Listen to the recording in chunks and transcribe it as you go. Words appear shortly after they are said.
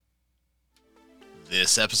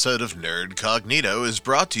This episode of Nerd Cognito is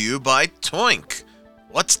brought to you by Toink.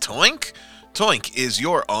 What's Toink? Toink is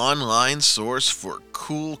your online source for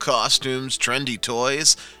cool costumes, trendy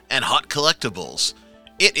toys, and hot collectibles.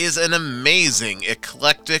 It is an amazing,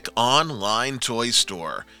 eclectic online toy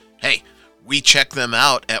store. Hey, we checked them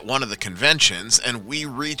out at one of the conventions, and we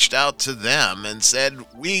reached out to them and said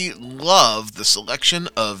we love the selection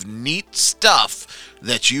of neat stuff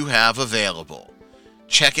that you have available.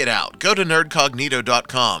 Check it out. Go to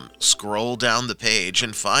nerdcognito.com, scroll down the page,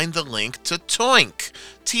 and find the link to Toink,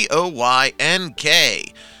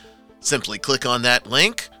 T-O-Y-N-K. Simply click on that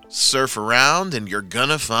link, surf around, and you're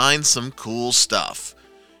gonna find some cool stuff.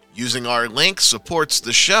 Using our link supports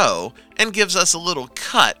the show and gives us a little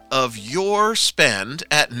cut of your spend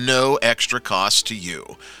at no extra cost to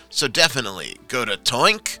you. So definitely go to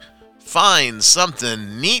Toink, find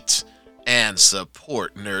something neat, and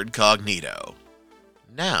support Nerd Cognito.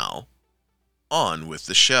 Now, on with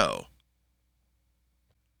the show.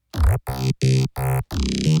 Nerd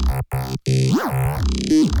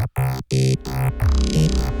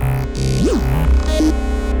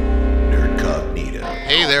Cognito.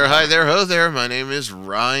 Hey there, hi there, ho there. My name is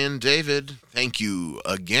Ryan David. Thank you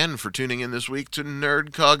again for tuning in this week to Nerd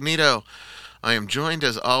Cognito. I am joined,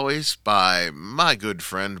 as always, by my good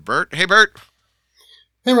friend Bert. Hey, Bert.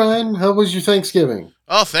 Hey, Ryan. How was your Thanksgiving?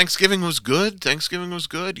 Oh, Thanksgiving was good.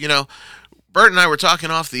 You know, Bert and I were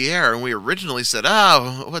talking off the air, and we originally said,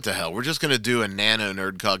 what the hell? We're just going to do a nano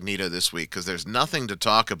Nerd Cognito this week because there's nothing to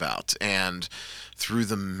talk about. And through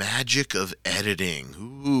the magic of editing,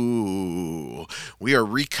 we are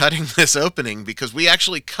recutting this opening because we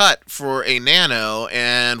actually cut for a nano.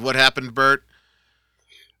 And what happened, Bert?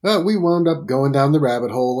 We wound up going down the rabbit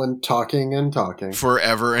hole and talking.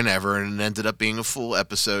 Forever and ever, and it ended up being a full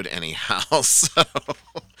episode anyhow. So,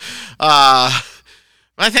 my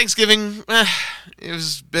Thanksgiving, it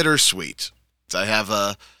was bittersweet. I have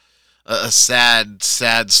a sad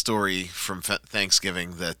story from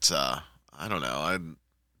Thanksgiving that, I don't know. I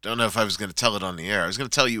don't know if I was going to tell it on the air. I was going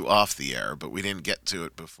to tell you off the air, but we didn't get to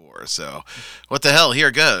it before. So what the hell? Here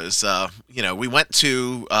goes. We went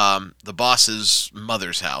to the boss's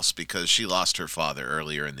mother's house because she lost her father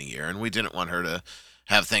earlier in the year, and we didn't want her to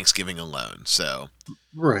have Thanksgiving alone. So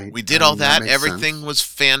right. We did all that. That Everything was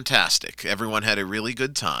fantastic. Everyone had a really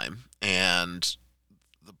good time. And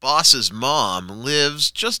the boss's mom lives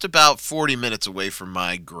just about 40 minutes away from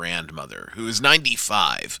my grandmother, who is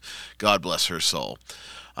 95. God bless her soul.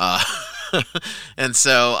 And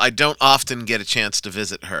so I don't often get a chance to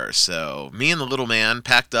visit her. So me and the little man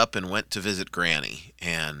packed up and went to visit Granny.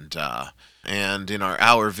 And in our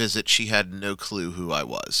hour visit, she had no clue who I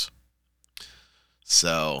was.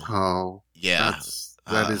 So, yeah.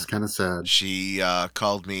 That is kind of sad. She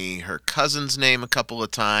called me her cousin's name a couple of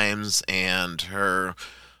times and her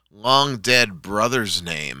long-dead brother's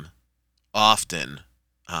name often.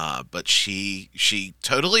 But she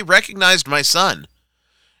totally recognized my son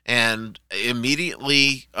and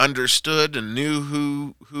immediately understood and knew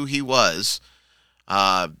who he was.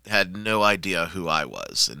 Had no idea who I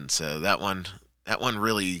was. And so that one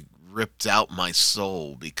really ripped out my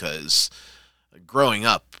soul because growing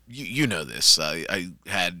up, you know this, I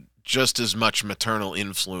had just as much maternal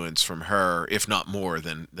influence from her, if not more,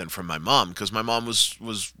 than from my mom, because my mom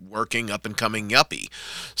was working up and coming yuppie.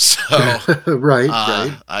 So right.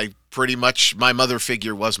 I pretty much, my mother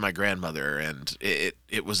figure was my grandmother, and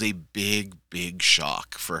it was a big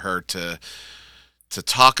shock for her to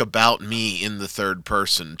talk about me in the third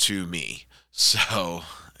person to me. So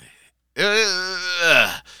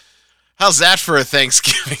how's that for a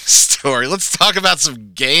Thanksgiving story? Let's talk about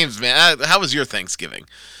some games, man. How was your Thanksgiving?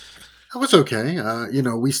 It was okay.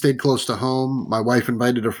 We stayed close to home. My wife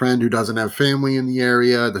invited a friend who doesn't have family in the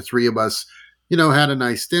area. The three of us, had a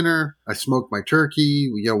nice dinner. I smoked my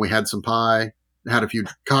turkey. We had some pie, had a few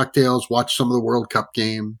cocktails, watched some of the World Cup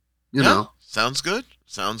game, Sounds good.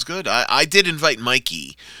 I did invite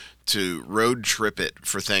Mikey to road trip it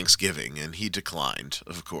for Thanksgiving, and he declined,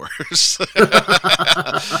 of course,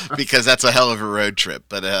 because that's a hell of a road trip.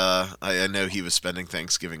 But I know he was spending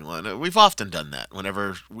Thanksgiving alone. We've often done that.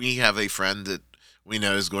 Whenever we have a friend that we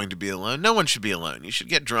know is going to be alone, no one should be alone. You should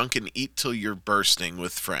get drunk and eat till you're bursting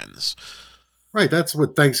with friends. Right, that's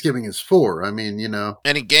what Thanksgiving is for.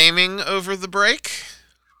 Any gaming over the break?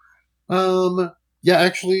 Yeah,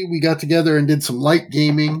 actually, we got together and did some light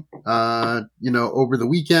gaming, over the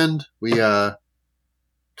weekend. We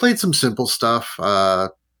played some simple stuff,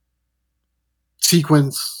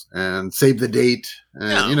 Sequence and Save the Date,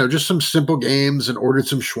 and, just some simple games, and ordered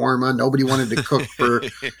some shawarma. Nobody wanted to cook for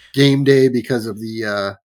game day because of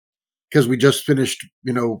the because we just finished,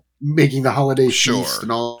 making the holiday feast Sure,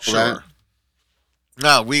 and all that. sure.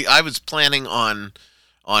 No, I was planning on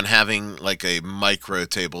having like a micro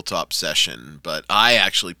tabletop session, but I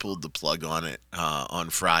actually pulled the plug on it on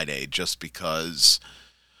Friday just because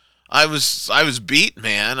I was beat,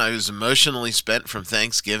 man. I was emotionally spent from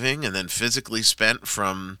Thanksgiving and then physically spent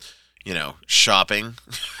from, shopping.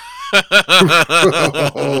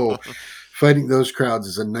 Oh, fighting those crowds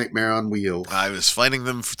is a nightmare on wheels. I was fighting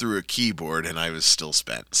them through a keyboard and I was still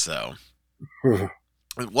spent. So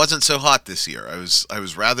it wasn't so hot this year. I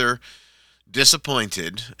was rather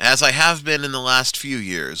disappointed, as I have been in the last few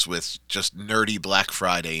years with just nerdy Black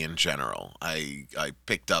Friday in general. I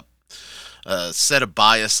picked up a set of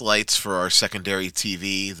bias lights for our secondary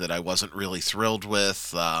TV that I wasn't really thrilled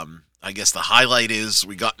with. I guess the highlight is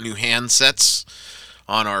we got new handsets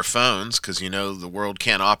on our phones because the world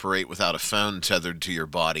can't operate without a phone tethered to your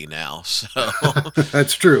body now. So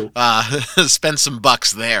That's true. spend some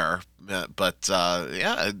bucks there. But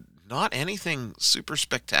yeah, not anything super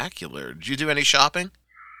spectacular. Did you do any shopping?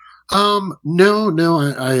 No,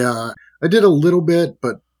 I did a little bit,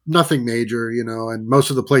 but nothing major, and most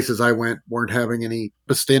of the places I went weren't having any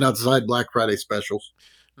staying outside Black Friday specials.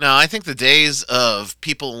 No, I think the days of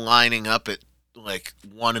people lining up at like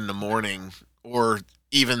 1 in the morning or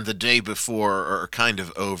even the day before are kind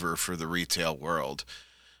of over for the retail world.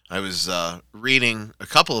 I was reading a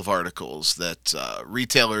couple of articles that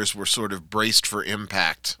retailers were sort of braced for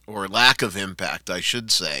impact, or lack of impact, I should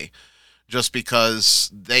say, just because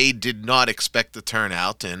they did not expect the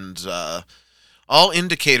turnout. And all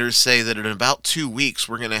indicators say that in about 2 weeks,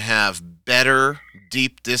 we're going to have better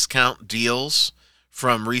deep discount deals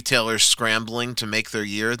from retailers scrambling to make their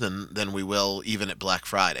year than we will even at Black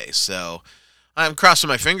Friday. So I'm crossing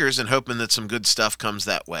my fingers and hoping that some good stuff comes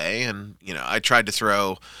that way. And, I tried to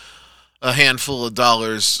throw a handful of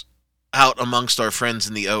dollars out amongst our friends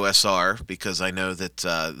in the OSR because I know that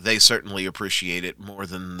they certainly appreciate it more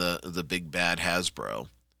than the big bad Hasbro.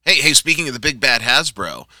 Hey, speaking of the big bad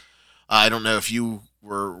Hasbro, I don't know if you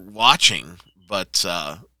were watching, but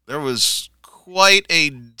there was quite a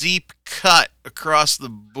deep cut across the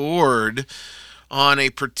board on a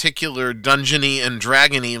particular Dungeony and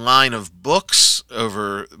Dragony line of books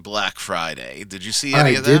over Black Friday. Did you see any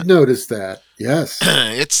I of did that? notice that. Yes.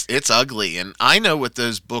 It's ugly, and I know what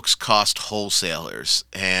those books cost wholesalers,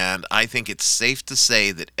 and I think it's safe to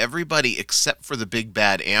say that everybody except for the big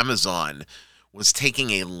bad Amazon was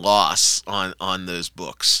taking a loss on those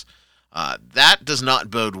books. That does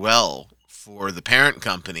not bode well for the parent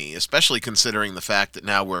company, especially considering the fact that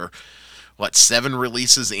now we're 7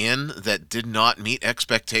 releases in that did not meet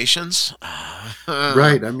expectations.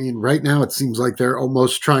 Right. I mean, right now it seems like they're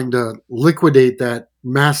almost trying to liquidate that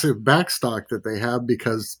massive backstock that they have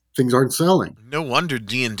because things aren't selling. No wonder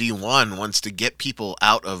D&D 1 wants to get people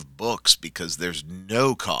out of books because there's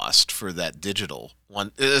no cost for that digital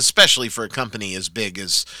one, especially for a company as big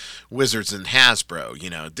as Wizards and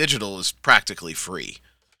Hasbro. Digital is practically free.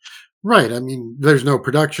 Right. I mean, there's no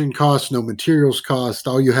production cost, no materials cost.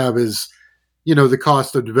 All you have is, the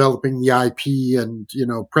cost of developing the IP and,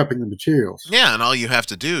 prepping the materials. Yeah, and all you have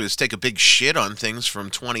to do is take a big shit on things from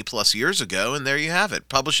 20 plus years ago, and there you have it.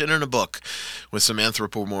 Publish it in a book with some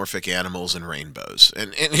anthropomorphic animals and rainbows.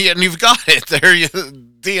 And you've got it. There you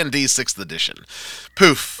D&D 6th edition.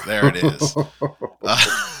 Poof, there it is.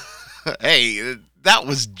 Hey, that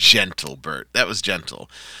was gentle, Bert. That was gentle.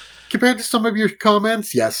 Compared to some of your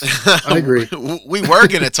comments, yes, I agree. We were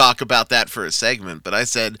going to talk about that for a segment, but I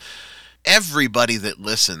said everybody that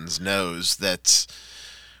listens knows that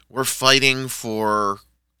we're fighting for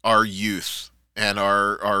our youth and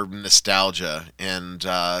our nostalgia and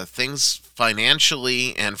things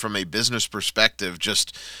financially and from a business perspective,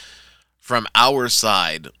 just from our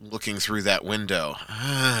side looking through that window.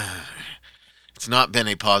 It's not been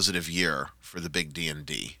a positive year for the big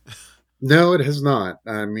D&D. No, it has not.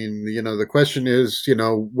 I mean, the question is,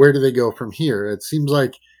 where do they go from here? It seems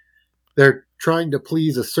like they're trying to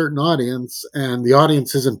please a certain audience and the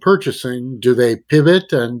audience isn't purchasing. Do they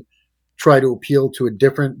pivot and try to appeal to a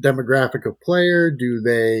different demographic of player? Do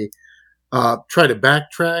they try to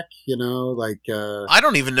backtrack? I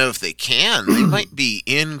don't even know if they can. They might be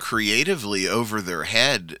in creatively over their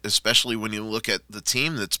head, especially when you look at the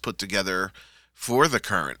team that's put together for the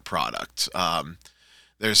current product.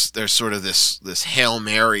 There's sort of this Hail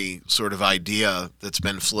Mary sort of idea that's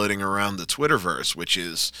been floating around the Twitterverse, which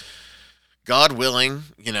is, God willing,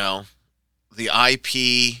 the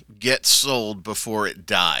IP gets sold before it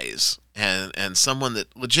dies, and someone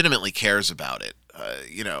that legitimately cares about it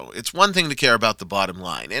it's one thing to care about the bottom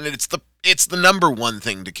line, and it's the number one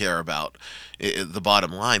thing to care about, the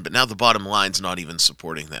bottom line. But now the bottom line's not even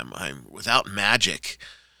supporting them. Without Magic.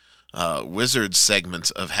 Wizards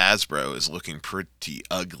segment of Hasbro is looking pretty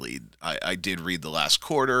ugly. I did read the last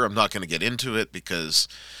quarter. I'm not going to get into it because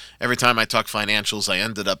every time I talk financials, I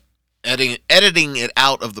ended up editing it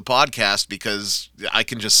out of the podcast because I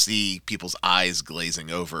can just see people's eyes glazing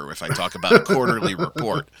over if I talk about a quarterly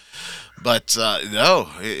report. But no,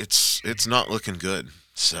 it's not looking good.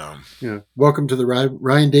 So yeah, welcome to the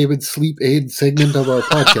Ryan David sleep aid segment of our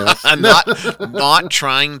podcast. I'm not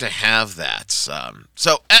trying to have that.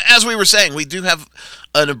 So as we were saying, we do have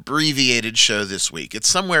an abbreviated show this week. It's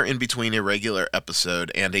somewhere in between a regular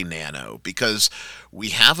episode and a nano because we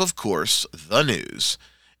have, of course, the news.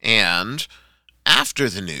 And after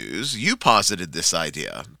the news, you posited this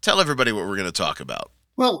idea. Tell everybody what we're going to talk about.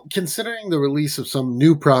 Well, considering the release of some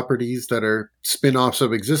new properties that are spin-offs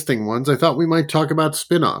of existing ones, I thought we might talk about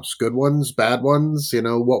spin-offs. Good ones, bad ones,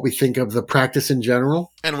 what we think of the practice in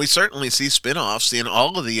general. And we certainly see spin-offs in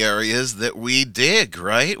all of the areas that we dig,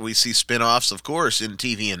 right? We see spin-offs, of course, in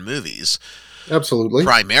TV and movies. Absolutely.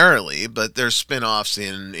 Primarily, but there's spin-offs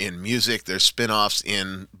in music, there's spin-offs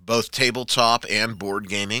in both tabletop and board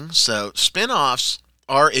gaming. So spin-offs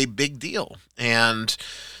are a big deal. And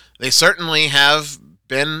they certainly have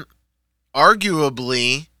been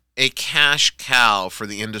arguably a cash cow for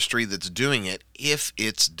the industry that's doing it if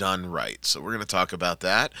it's done right. So we're going to talk about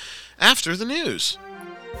that after the news.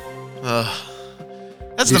 I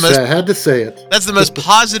had to say it. That's the most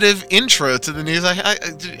positive intro to the news.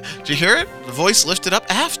 Did you hear it? The voice lifted up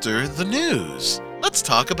after the news. Let's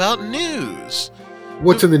talk about news.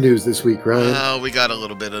 What's in the news this week, Ryan? Well, we got a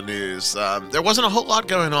little bit of news. There wasn't a whole lot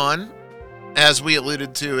going on, as we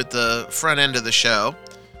alluded to at the front end of the show.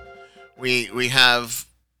 We have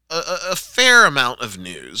a fair amount of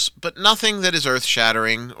news, but nothing that is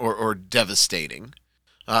earth-shattering or devastating.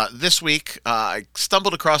 This week, I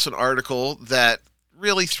stumbled across an article that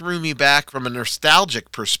really threw me back from a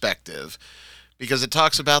nostalgic perspective because it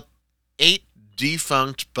talks about 8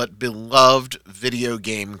 defunct but beloved video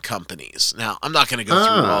game companies. Now, I'm not going to go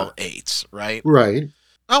through all 8, right? Right.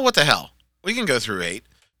 Oh, what the hell? We can go through 8.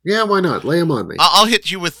 Yeah, why not? Lay them on me. I'll hit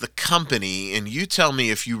you with the company, and you tell me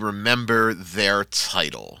if you remember their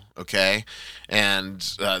title, okay? And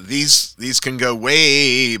these can go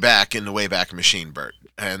way back in the Wayback Machine, Bert.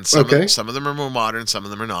 And some of them are more modern, some of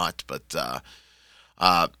them are not. But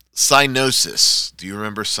Cynosis. Do you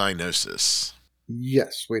remember Cynosis?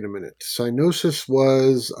 Yes. Wait a minute. Cynosis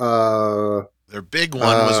was... their big one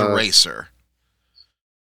was Eraser.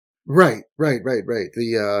 Right.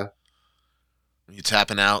 The... You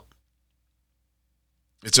tapping out?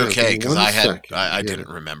 It's okay, because I didn't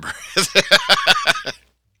remember.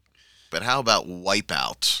 But how about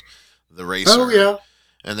Wipeout, the racer? Oh, yeah.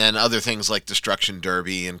 And then other things like Destruction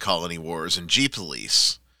Derby and Colony Wars and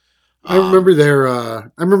G-Police. I remember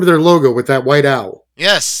their logo with that white owl.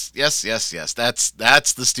 Yes. That's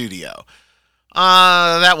the studio.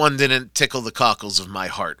 That one didn't tickle the cockles of my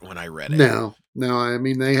heart when I read it. No. I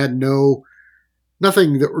mean, they had no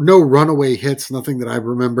runaway hits, nothing that I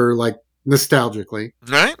remember like nostalgically.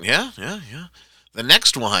 Right? Yeah. The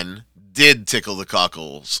next one did tickle the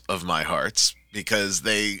cockles of my hearts because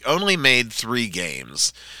they only made 3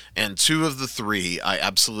 games, and 2 of the 3 I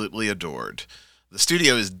absolutely adored. The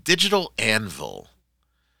studio is Digital Anvil,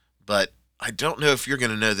 but I don't know if you're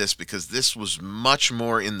going to know this because this was much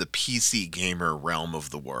more in the PC gamer realm of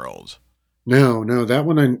the world. No, that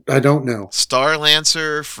one I don't know.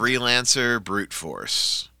 Starlancer, Freelancer, Brute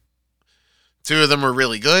Force. 2 of them were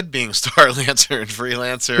really good, being Starlancer and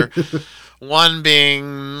Freelancer. One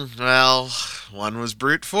being, one was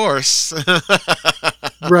Brute Force.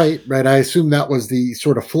 Right. I assume that was the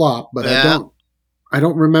sort of flop, but yeah. I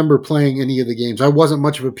don't remember playing any of the games. I wasn't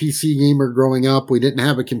much of a PC gamer growing up. We didn't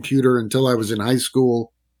have a computer until I was in high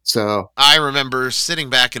school. So I remember sitting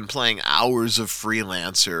back and playing hours of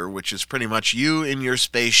Freelancer, which is pretty much you in your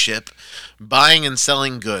spaceship buying and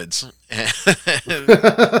selling goods.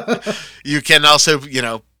 You can also,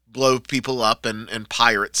 blow people up and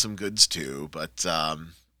pirate some goods too. But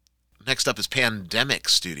next up is Pandemic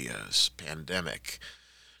Studios. Pandemic.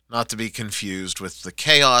 Not to be confused with the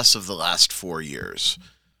chaos of the last 4 years.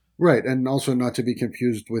 Right, and also not to be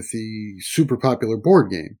confused with the super popular board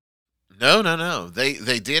game. No.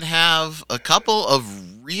 They did have a couple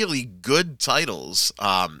of really good titles.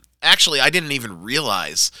 Actually, I didn't even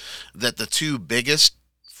realize that the 2 biggest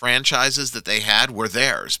franchises that they had were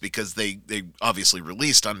theirs because they obviously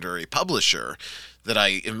released under a publisher that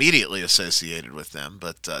I immediately associated with them.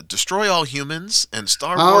 But Destroy All Humans and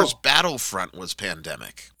Star Wars Oh, Battlefront was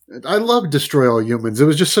Pandemic. I love Destroy All Humans. It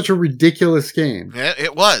was just such a ridiculous game. Yeah,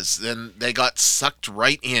 it was. Then they got sucked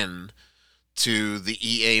right in to the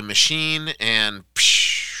EA machine and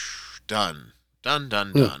psh, done. Done,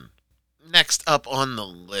 done, Huh. done. Next up on the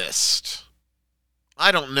list.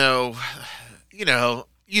 I don't know, you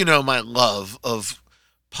know my love of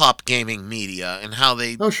pop gaming media and how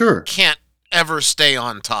they Oh, sure. can't ever stay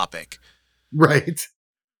on topic. Right.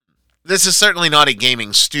 This is certainly not a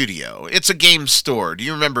gaming studio. It's a game store. Do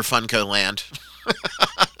you remember Funko Land?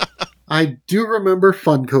 I do remember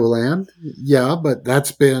Funko Land. Yeah, but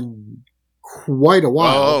that's been quite a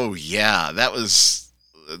while. Oh yeah, that was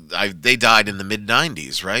they died in the mid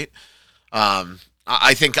 '90s, right?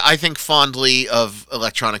 I think fondly of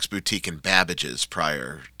Electronics Boutique and Babbage's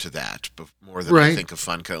prior to that, but more than I Right. think of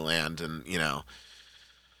Funko Land, and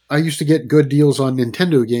I used to get good deals on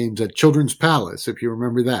Nintendo games at Children's Palace, if you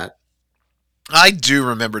remember that. I do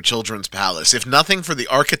remember Children's Palace, if nothing for the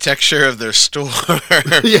architecture of their store,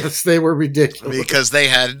 Yes, they were ridiculous. because they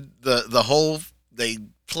had the whole they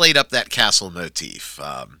played up that castle motif.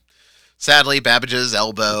 Sadly, Babbage's,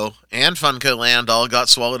 Elbow, and Funko Land all got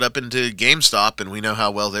swallowed up into GameStop, and we know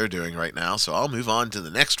how well they're doing right now. So I'll move on to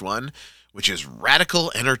the next one, which is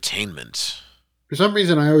Radical Entertainment. For some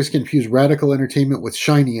reason, I always confuse Radical Entertainment with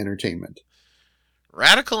Shiny Entertainment.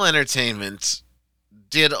 Radical Entertainment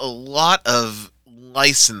did a lot of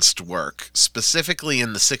licensed work, specifically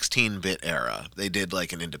in the 16-bit era. They did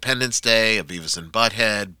like an Independence Day, a Beavis and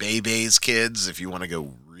Butthead, Bebe's Kids, if you want to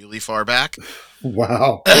go really far back.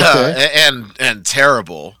 Wow. Okay. and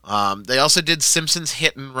terrible. They also did Simpsons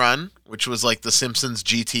Hit and Run, which was like the Simpsons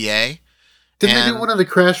GTA. Didn't they do And one of the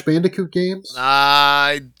Crash Bandicoot games?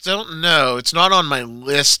 I don't know. It's not on my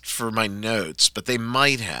list for my notes, but they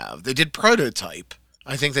might have. They did Prototype.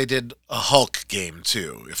 I think they did a Hulk game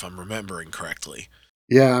too, if I'm remembering correctly.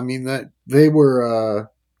 Yeah, I mean that they were.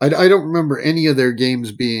 I don't remember any of their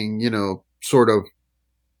games being, sort of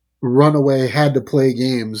runaway had to play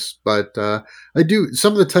games, but I do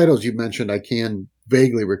some of the titles you mentioned. I can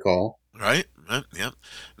vaguely recall. Right? Yep.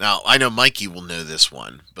 Now I know Mikey will know this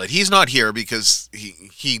one, but he's not here because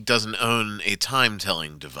he doesn't own a time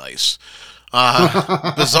telling device.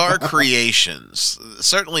 Bizarre Creations,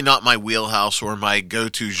 certainly not my wheelhouse or my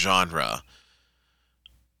go-to genre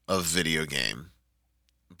of video game,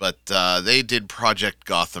 but they did Project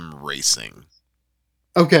Gotham Racing.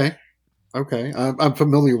 Okay, okay, I'm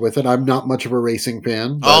familiar with it. I'm not much of a racing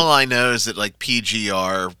fan, but All I know is that like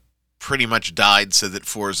PGR pretty much died so that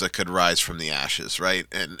Forza could rise from the ashes, right?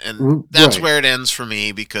 And that's right. where it ends for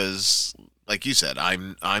me because, like you said,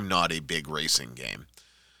 I'm not a big racing game.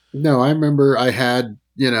 No, I remember I had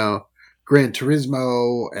Gran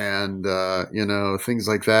Turismo and things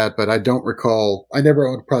like that, but I don't recall. I never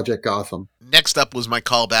owned Project Gotham. Next up was my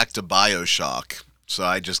callback to BioShock, so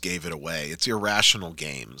I just gave it away. It's Irrational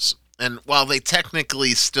Games. And while they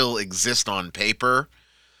technically still exist on paper,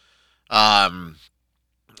 um,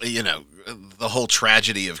 the whole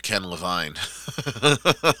tragedy of Ken Levine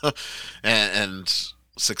and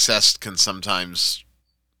success can sometimes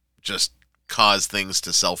just cause things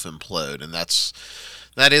to self implode, and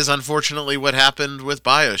that is unfortunately what happened with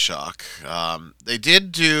Bioshock. They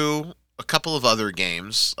did do a couple of other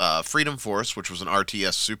games, Freedom Force, which was an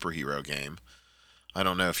RTS superhero game. I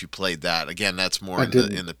don't know if you played that. Again, that's more I in the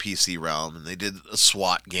didn't. PC realm, and they did a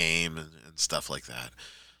SWAT game and stuff like that.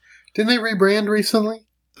 Didn't they rebrand recently?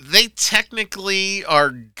 They technically are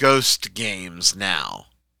Ghost games now,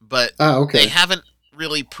 but Ah, they okay. haven't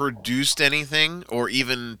really produced anything or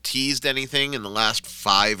even teased anything in the last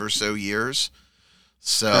 5 or so years. That's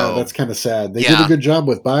So, kind of sad. They did a yeah, good job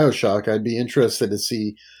with Bioshock. I'd be interested to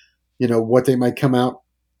see, what they might come out,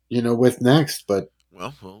 with next. But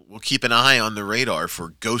well, we'll keep an eye on the radar for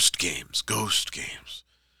Ghost games. Ghost games.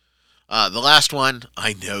 The last one,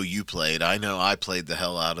 I know you played. I know I played the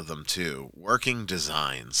hell out of them too. Working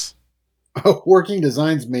Designs. Working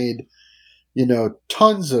Designs made,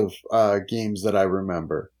 tons of games that I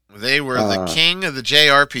remember. They were the Uh, king of the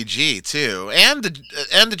JRPG too, and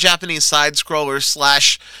the Japanese side scroller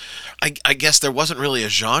slash. I guess there wasn't really a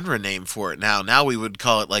genre name for it now. Now we would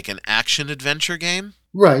call it like an action adventure game.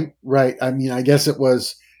 right, right. I mean, I guess it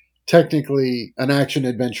was technically an action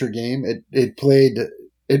adventure game. It played.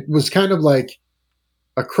 It was kind of like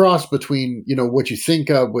a cross between what you think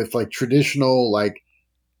of with like traditional like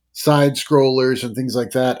side scrollers and things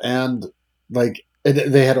like that, and like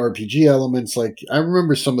They had RPG elements. Like I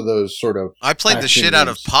remember some of those sort of I played the action shit out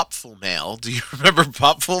of games. Popful Mail. Do you remember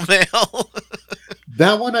Popful Mail?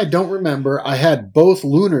 That one I don't remember. I had both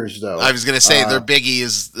Lunars I though. was gonna say their biggie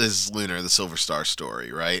is Lunar, the Silver Star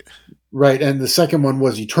story, right? Right, and the second one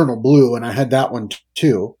was Eternal Blue, and I had that one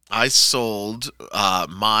too. I sold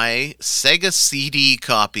my Sega CD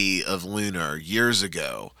copy of Lunar years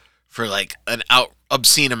ago for like an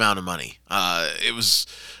obscene amount of money. It was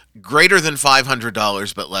greater than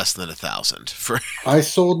 $500, but less than 1,000 for. I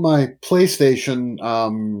sold my PlayStation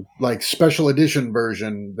like special edition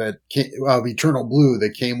version that came, of Eternal Blue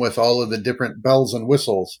that came with all of the different bells and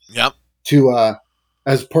whistles Yep. to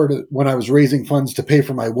as part of when I was raising funds to pay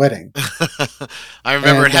for my wedding. I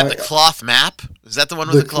remember it And had the cloth map. Is that the one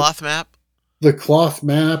with the the cloth map? the cloth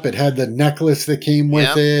map, it had the necklace that came with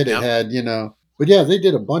Yep. it. It Yep. had, but yeah, they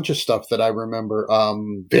did a bunch of stuff that I remember.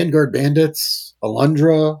 Vanguard Bandits,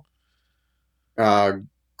 Alundra, uh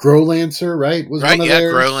Growlancer, right? Was one Right. of Yeah.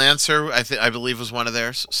 theirs. Growlancer, I believe was one of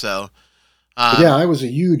theirs. So, But yeah, I was a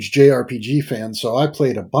huge JRPG fan, so I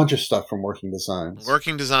played a bunch of stuff from Working Designs.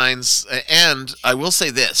 working designs, and I will say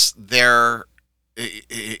this: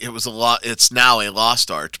 it was a lot. It's now a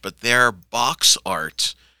lost art, but their box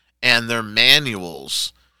art and their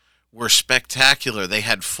manuals were spectacular. They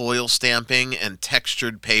had foil stamping and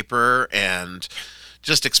textured paper and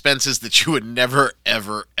just expenses that you would never,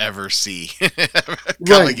 ever, ever see come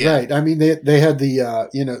Right, again. right. I mean, they had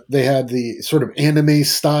the they had the sort of anime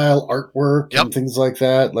style artwork Yep. and things like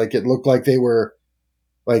that. Like it looked like they were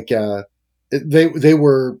like they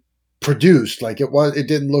were produced. Like it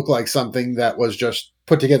didn't look like something that was just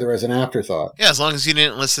put together as an afterthought. Yeah, as long as you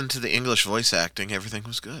didn't listen to the English voice acting, everything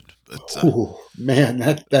was good. But Ooh, man,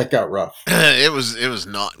 that got rough. it was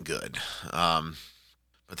not good.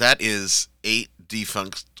 But that is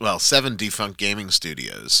seven defunct gaming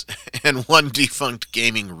studios and one defunct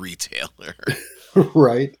gaming retailer.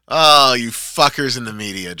 Right. Oh, you fuckers in the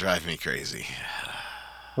media drive me crazy.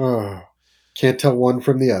 Oh, can't tell one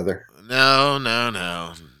from the other. No, no,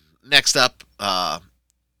 no. Next up,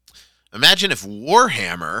 imagine if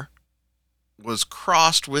Warhammer was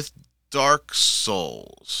crossed with Dark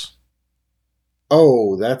Souls.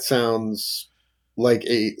 Oh, that sounds like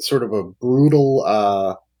a sort of a brutal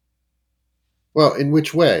well, in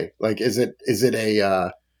which way? Like is it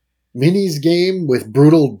a minis game with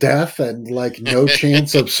brutal death and like no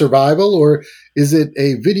chance of survival, or is it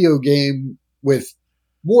a video game with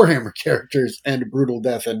Warhammer characters and brutal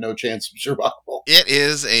death and no chance of survival? It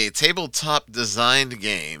is a tabletop designed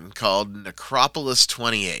game called Necropolis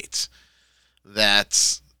 28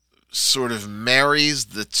 that sort of marries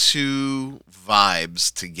the two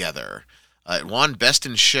vibes together. It won Best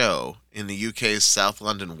in Show in the UK's South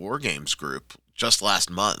London War Games group just last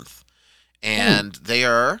month. Hmm. And they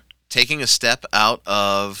are taking a step out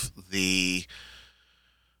of the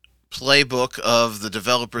playbook of the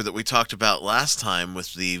developer that we talked about last time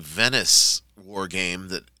with the Venice war game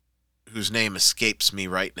whose name escapes me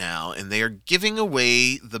right now, and they are giving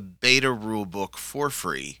away the beta rulebook for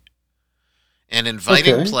free and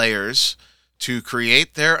inviting Okay. players to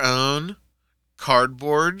create their own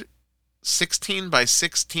cardboard 16 by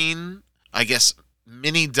 16, I guess,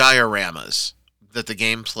 mini dioramas that the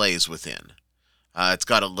game plays within. It's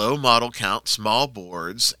got a low model count, small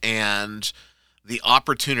boards, and the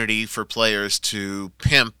opportunity for players to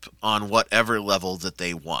pimp on whatever level that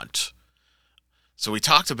they want. So we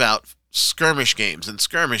talked about skirmish games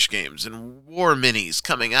and war minis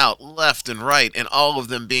coming out left and right and all of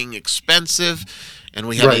them being expensive, and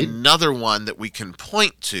we have Right. another one that we can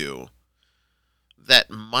point to that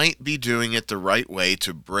might be doing it the right way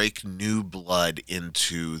to break new blood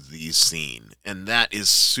into the scene. And that is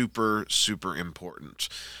super, super important.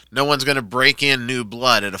 No one's going to break in new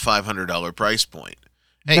blood at a $500 price point.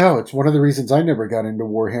 Hey, No, it's one of the reasons I never got into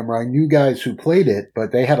Warhammer. I knew guys who played it,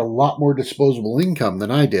 but they had a lot more disposable income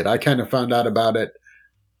than I did. I kind of found out about it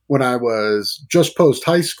when I was just post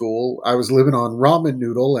high school. I was living on ramen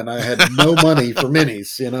noodle and I had no money for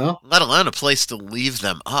minis. let alone a place to leave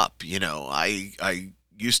them up. I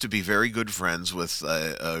used to be very good friends with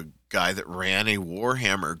a guy that ran a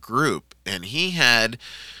Warhammer group, and he had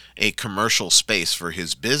a commercial space for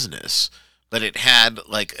his business, but it had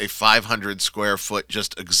like a 500 square foot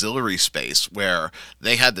just auxiliary space where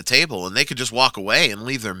they had the table and they could just walk away and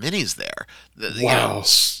leave their minis there. Wow.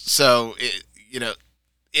 So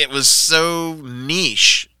it was so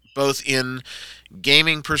niche, both in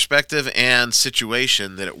gaming perspective and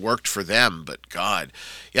situation, that it worked for them. But God,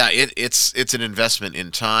 yeah, it's an investment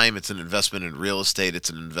in time, it's an investment in real estate, it's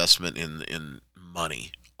an investment in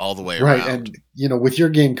money, all the way Right, around. and with your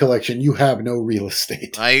game collection, you have no real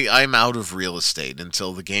estate. I'm out of real estate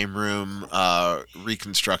until the game room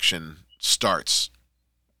reconstruction starts,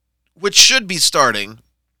 which should be starting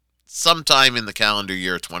sometime in the calendar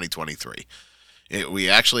year 2023. We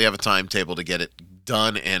actually have a timetable to get it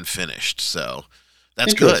done and finished, so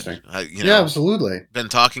that's good. Interesting. Yeah, Know, absolutely. been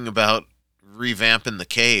talking about revamping the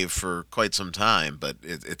cave for quite some time, but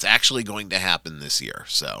it's actually going to happen this year,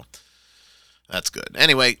 so that's good.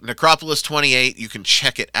 Anyway, Necropolis 28, you can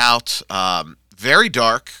check it out. Very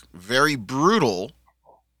dark, very brutal,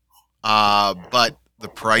 but the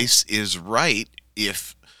price is right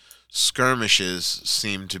if skirmishes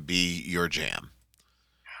seem to be your jam.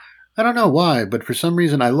 I don't know why, but for some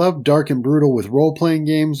reason I love dark and brutal with role playing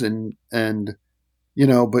games and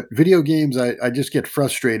but video games I just get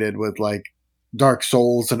frustrated with like Dark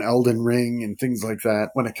Souls and Elden Ring and things like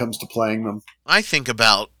that when it comes to playing them. I think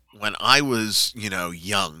about when I was,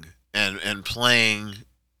 young and playing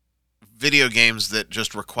video games that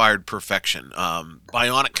just required perfection.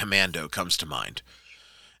 Bionic Commando comes to mind,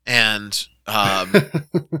 and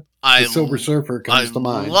The Silver Surfer I comes to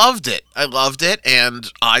mind. loved it. I loved it,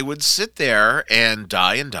 and I would sit there and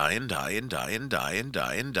die and die and die and die and die and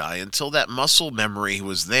die and die until that muscle memory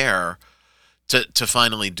was there to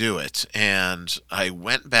finally do it. And I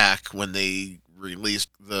went back when they released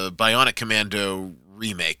the Bionic Commando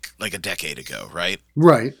remake like a decade ago, right?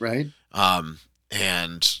 Right, right.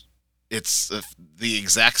 And it's the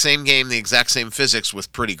exact same game, the exact same physics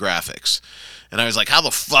with pretty graphics. And I was like, how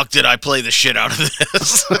the fuck did I play the shit out of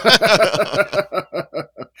this?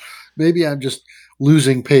 Maybe I'm just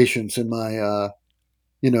losing patience in my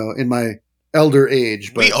in my elder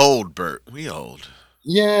age, but We old, Bert. We old.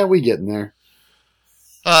 yeah, we getting there.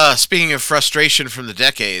 Speaking of frustration from the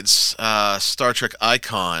decades, Star Trek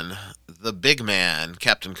icon, the big man,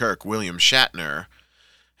 Captain Kirk, William Shatner,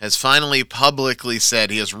 has finally publicly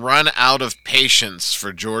said he has run out of patience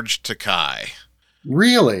for George Takei.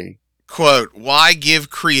 Really? Quote, why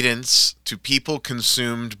give credence to people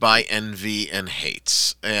consumed by envy and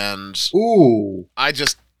hate? And Ooh.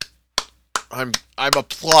 I'm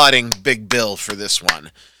applauding Big Bill for this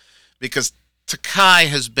one. Because Takei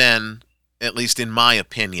has been, at least in my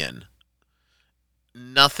opinion,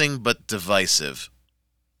 nothing but divisive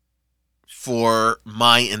for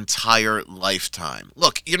my entire lifetime.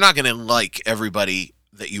 Look, you're not going to like everybody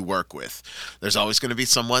that you work with. There's always going to be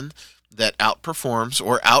someone that outperforms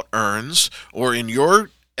or out earns, or in your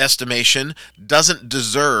estimation, doesn't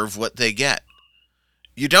deserve what they get.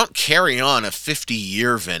 You don't carry on a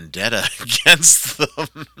 50-year vendetta against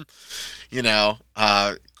them.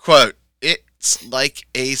 Quote, it's like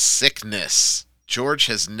a sickness. George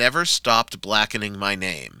has never stopped blackening my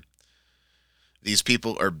name. These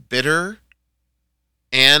people are bitter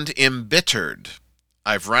and embittered.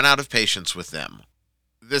 I've run out of patience with them.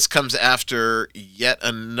 This comes after yet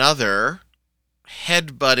another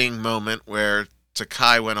headbutting moment where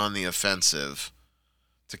Takei went on the offensive.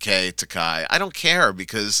 Takei. I don't care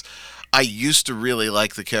because I used to really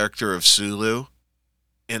like the character of Sulu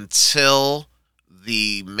until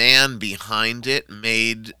the man behind it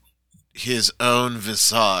made his own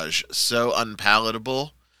visage so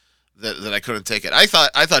unpalatable that I couldn't take it. I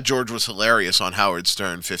thought George was hilarious on Howard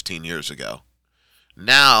Stern 15 years ago.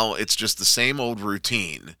 Now it's just the same old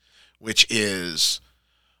routine, which is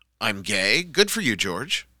I'm gay, good for you,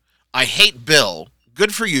 George. I hate Bill,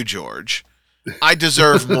 good for you, George. I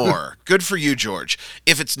deserve more, good for you, George.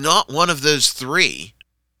 If it's not one of those three,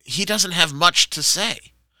 he doesn't have much to say.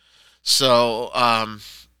 So, I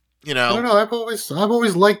don't know. I've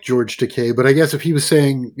always liked George Takei, but I guess if he was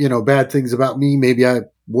saying bad things about me, maybe I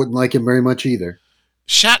wouldn't like him very much either.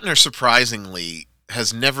 Shatner surprisingly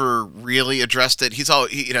has never really addressed it. He's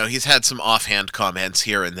had some offhand comments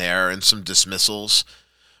here and there and some dismissals,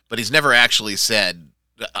 but he's never actually said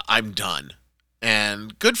I'm done.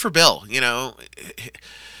 And good for Bill.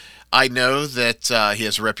 I know that he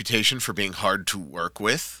has a reputation for being hard to work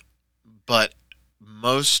with, but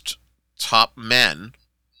most top men,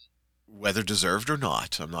 whether deserved or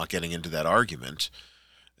not, I'm not getting into that argument,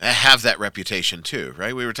 have that reputation too,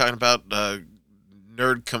 right? We were talking about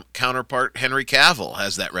counterpart Henry Cavill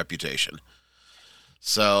has that reputation.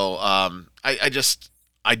 So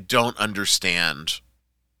I don't understand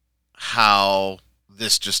how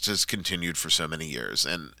this just has continued for so many years,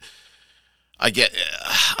 and I get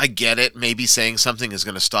it. Maybe saying something is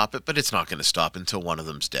going to stop it, but it's not going to stop until one of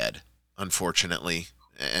them's dead, unfortunately,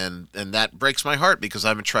 and that breaks my heart because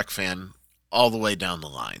I'm a Trek fan all the way down the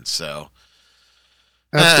line. So,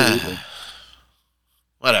 Absolutely.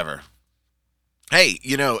 Whatever. Hey,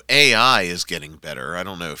 AI is getting better. I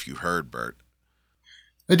don't know if you heard, Bert.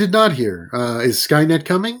 I did not hear. Is Skynet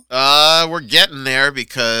coming? We're getting there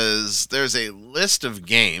because there's a list of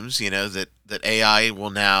games, that AI will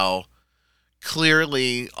now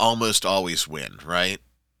clearly almost always win, right?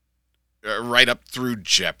 Right up through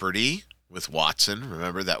Jeopardy with Watson.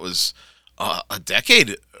 Remember, that was a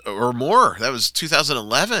decade or more. That was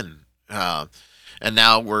 2011. And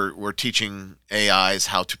now we're teaching AIs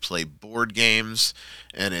how to play board games,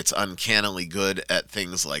 and it's uncannily good at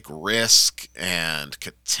things like Risk and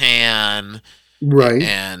Catan, Right.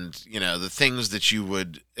 and the things that you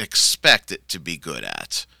would expect it to be good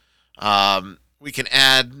at. We can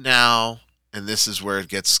add now, and this is where it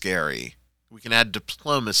gets scary. We can add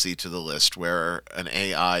diplomacy to the list, where an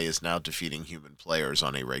AI is now defeating human players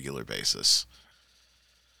on a regular basis.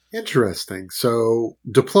 Interesting. So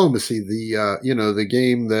diplomacy, the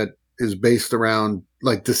game that is based around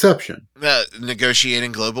like deception.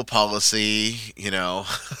 Negotiating global policy,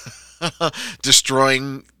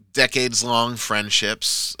 destroying decades long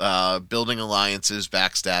friendships, building alliances,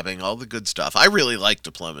 backstabbing, all the good stuff. I really like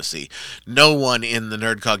diplomacy. No one in the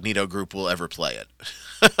Nerdcognito group will ever play it.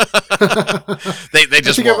 They I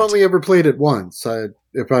just think I've won't. only ever played it once,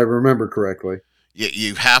 if I remember correctly.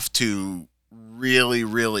 You have to really,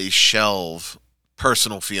 really shelve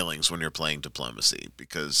personal feelings when you're playing diplomacy,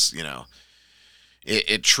 because,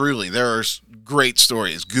 it truly, there are great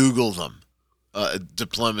stories. Google them.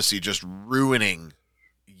 Diplomacy just ruining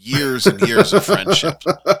years and years of friendship.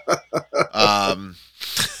 Um,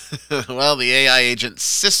 well, the AI agent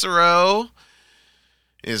Cicero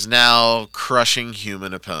is now crushing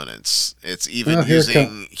human opponents. It's even Oh, here it comes.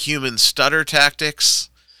 using human stutter tactics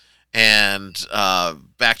and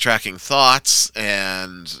backtracking thoughts,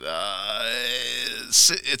 and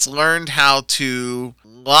it's learned how to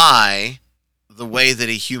lie the way that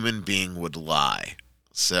a human being would lie.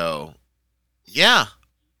 So, yeah,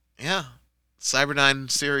 yeah. Cyberdyne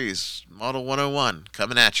series, Model 101,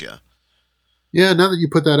 coming at you. Yeah, now that you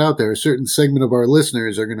put that out there, a certain segment of our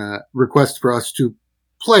listeners are going to request for us to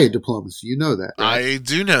play diplomacy. You know that, right? I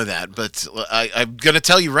do know that, but I'm going to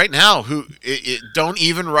tell you right now, don't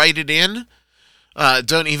even write it in.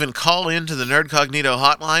 Don't even call into the Nerdcognito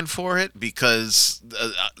hotline for it, because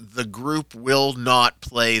the group will not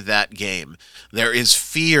play that game. There is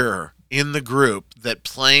fear in the group that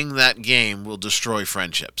playing that game will destroy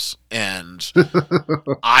friendships. And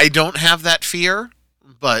I don't have that fear,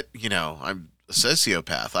 but, I'm a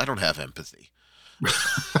sociopath. I don't have empathy.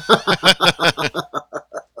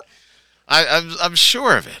 I'm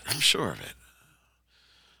sure of it. I'm sure of it.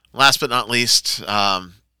 Last but not least, we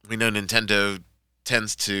know Nintendo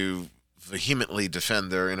tends to vehemently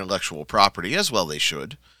defend their intellectual property, as well they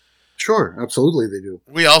should. Sure, absolutely they do.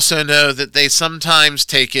 We also know that they sometimes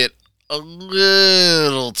take it a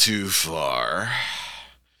little too far.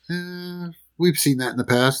 We've seen that in the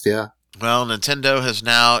past, yeah. Well, Nintendo has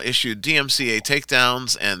now issued DMCA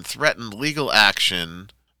takedowns and threatened legal action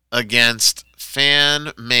against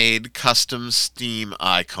fan-made custom Steam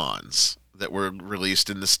icons that were released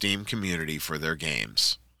in the Steam community for their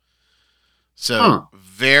games. So, Huh.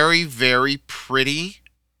 very, very pretty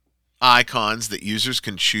icons that users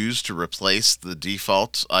can choose to replace the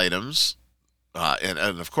default items. And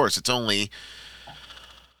of course, it's only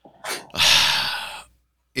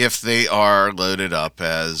if they are loaded up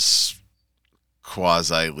as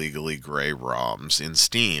quasi-legally gray ROMs in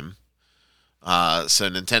Steam. So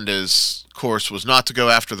Nintendo's course was not to go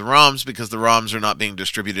after the ROMs, because the ROMs are not being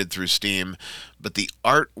distributed through Steam, but the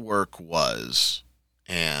artwork was.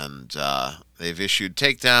 And they've issued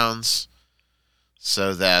takedowns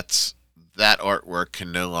so that artwork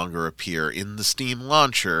can no longer appear in the Steam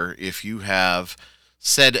launcher if you have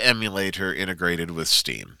said emulator integrated with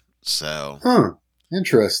Steam. So, Huh.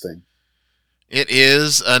 Interesting. it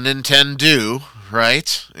is a Nintendo,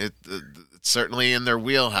 right? It's certainly in their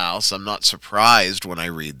wheelhouse. I'm not surprised when I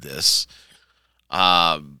read this.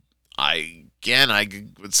 I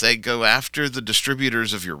would say go after the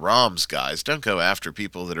distributors of your ROMs, guys. Don't go after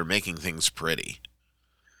people that are making things pretty.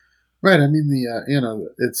 Right. I mean,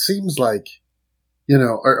 it seems like,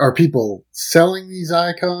 are people selling these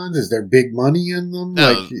icons? Is there big money in them?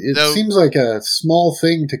 Like, No, it no, seems like a small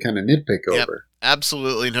thing to kind of nitpick yep, over.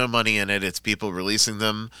 absolutely no money in it. It's people releasing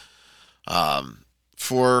them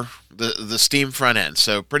for the Steam front end.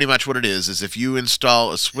 So pretty much what it is if you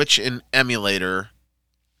install a Switch emulator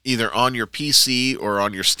either on your PC or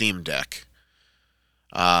on your Steam Deck,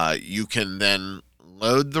 you can then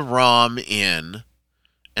load the ROM in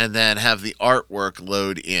and then have the artwork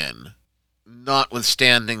load in.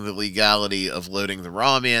 Notwithstanding the legality of loading the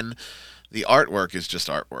ROM in, the artwork is just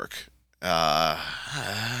artwork. I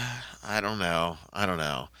don't know.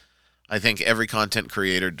 I think every content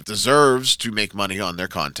creator deserves to make money on their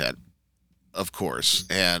content, of course,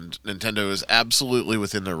 and Nintendo is absolutely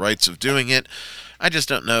within their rights of doing it. I just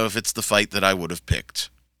don't know if it's the fight that I would have picked.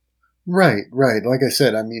 Right, right. Like I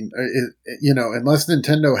said, I mean, unless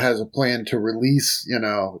Nintendo has a plan to release,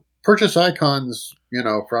 purchase icons,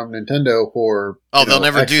 from Nintendo for, Oh, they'll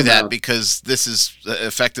never X do that amount. because this is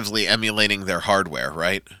effectively emulating their hardware,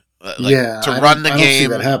 right? Like Yeah, to run the I don't see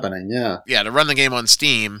that game, happening. Yeah. yeah, to run the game on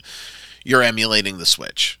Steam, you're emulating the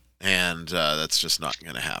Switch, and that's just not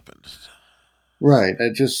going to happen. Right.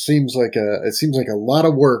 It seems like a lot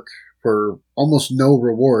of work for almost no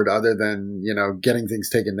reward other than, getting things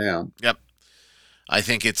taken down. Yep, I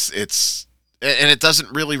think and it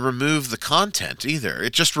doesn't really remove the content either.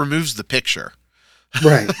 It just removes the picture.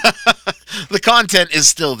 Right. The content is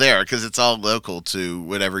still there because it's all local to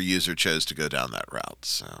whatever user chose to go down that route.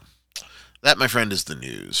 So that, my friend, is the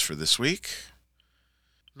news for this week.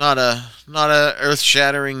 Not a earth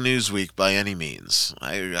shattering news week by any means.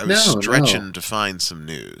 I was No, no. stretching to find some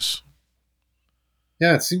news.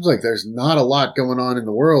 Yeah, it seems like there's not a lot going on in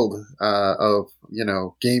the world of,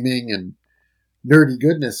 gaming and nerdy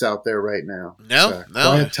goodness out there right now. It's No, a no.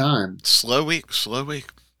 quiet time. Slow week, slow week.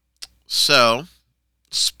 So,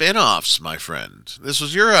 spin offs, my friend. This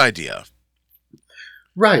was your idea.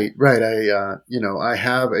 Right, right. I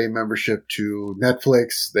have a membership to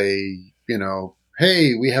Netflix. They,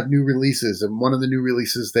 hey, we have new releases, and one of the new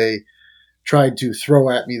releases they tried to throw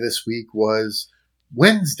at me this week was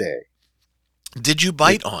Wednesday. Did you It,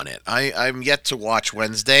 bite on it? I'm yet to watch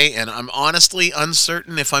Wednesday, and I'm honestly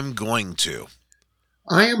uncertain if I'm going to.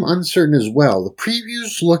 I am uncertain as well. The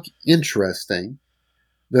previews look interesting.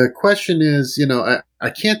 The question is, I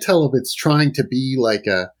can't tell if it's trying to be like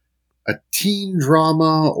a teen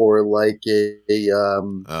drama or like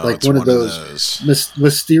Oh, like it's one of one of those those.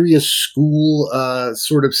 mysterious school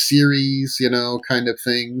sort of series, kind of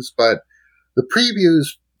things. But the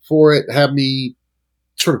previews for it have me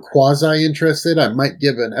sort of quasi interested. I might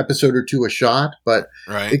give an episode or two a shot, but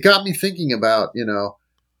Right? it got me thinking about,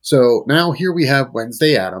 so now here we have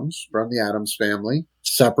Wednesday Adams from the Adams family,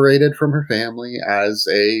 separated from her family as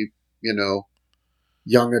a, you know,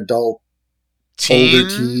 young adult, older Teen?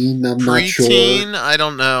 teen. I'm not sure. Preteen? I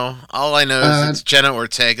don't know. All I know is Uh, it's Jenna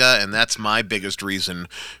Ortega, and that's my biggest reason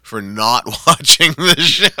for not watching the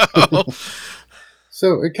show.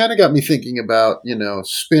 so it kind of got me thinking about,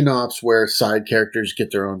 spin offs where side characters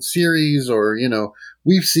get their own series, or,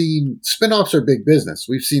 we've seen spin offs are big business.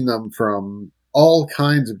 We've seen them from all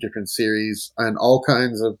kinds of different series and all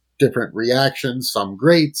kinds of different reactions, some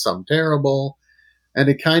great, some terrible. And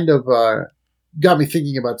it kind of got me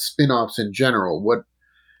thinking about spin offs in general. What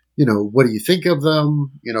do you think of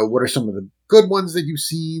them? What are some of the good ones that you've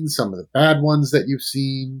seen, some of the bad ones that you've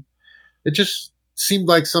seen? It just seemed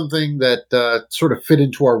like something that sort of fit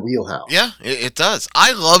into our wheelhouse. Yeah, it does.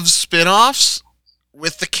 I love spin offs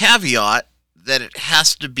with the caveat that it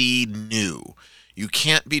has to be new. You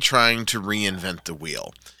can't be trying to reinvent the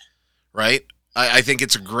wheel, right? I think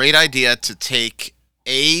it's a great idea to take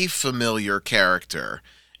a familiar character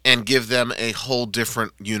and give them a whole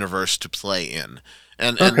different universe to play in.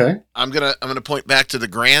 And Okay. I'm gonna point back to the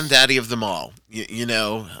granddaddy of them all.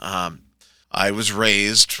 I was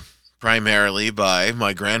raised primarily by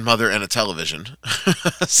my grandmother and a television.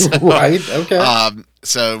 so Right. Okay.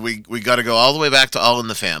 so we got to go all the way back to All in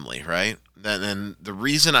the Family, right? And the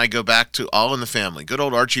reason I go back to All in the Family, good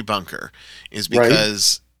old Archie Bunker, is Right.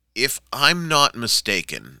 because if I'm not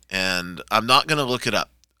mistaken, and I'm not going to look it up,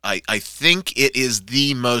 I think it is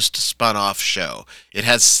the most spun off show. It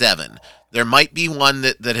has 7. There might be one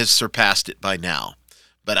that has surpassed it by now.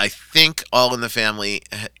 But I think All in the Family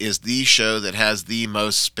is the show that has the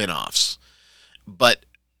most spin offs. But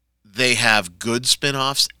they have good spin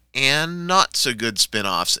offs and not so good spin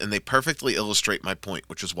offs, and they perfectly illustrate my point,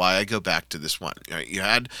 which is why I go back to this one. Right, you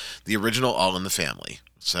had the original All in the Family.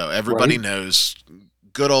 So everybody Right. knows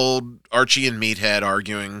good old Archie and Meathead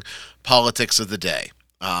arguing politics of the day.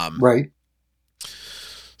 Right.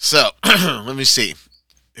 So let me see.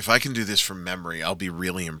 If I can do this from memory, I'll be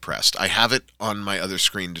really impressed. I have it on my other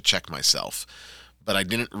screen to check myself, but I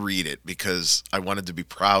didn't read it because I wanted to be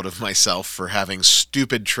proud of myself for having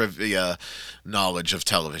stupid trivia knowledge of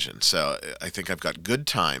television. So I think I've got Good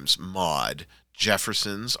Times, Maude,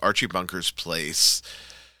 Jefferson's, Archie Bunker's Place,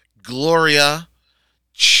 Gloria,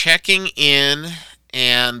 Checking In,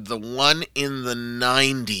 and the one in the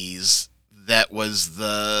 90s that was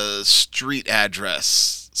the street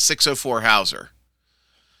address, 604 Hauser.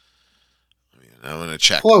 I'm going to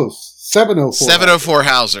check. Close. 704 Hauser. 704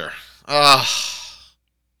 Hauser. Ah,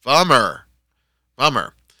 bummer.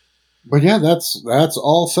 Bummer. But yeah, that's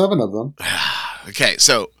all seven of them. Okay,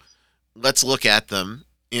 so let's look at them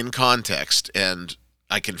in context, and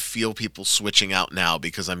I can feel people switching out now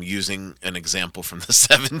because I'm using an example from the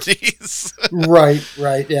 70s. Right,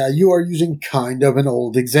 right. Yeah, you are using kind of an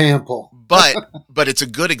old example. but it's a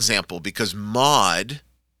good example because Maude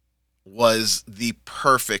was the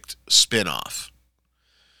perfect spin-off.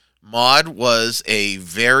 Maude was a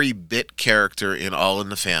very bit character in All in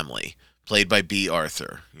the Family, played by B.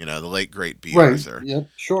 Arthur, the late great B. Right. Arthur. Yep.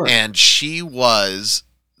 Sure. And she was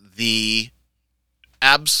the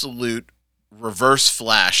absolute reverse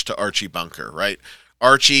Flash to Archie Bunker, right?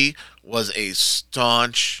 Archie was a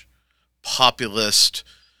staunch populist,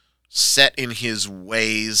 set in his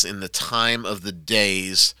ways in the time of the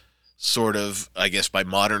days, sort of, I guess by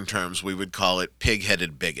modern terms, we would call it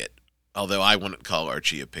pig-headed bigot. Although I wouldn't call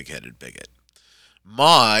Archie a pig-headed bigot.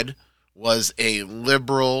 Maude was a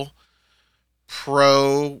liberal,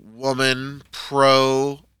 pro-woman,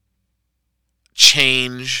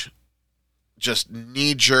 pro-change, just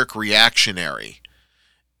knee-jerk reactionary.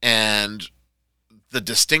 And the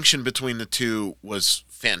distinction between the two was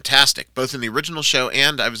fantastic, both in the original show,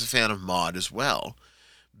 and I was a fan of Maude as well,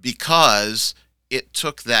 because it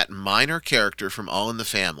took that minor character from All in the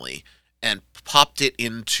Family and popped it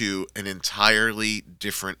into an entirely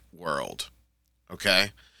different world.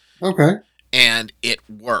 Okay? Okay. And it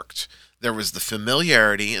worked. There was the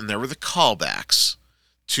familiarity and there were the callbacks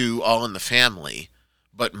to All in the Family,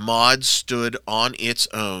 but Maude stood on its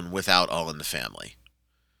own without All in the Family.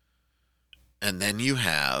 And then you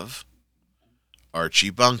have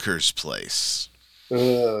Archie Bunker's Place.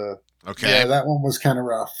 Okay? Yeah, that one was kind of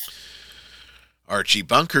rough. Archie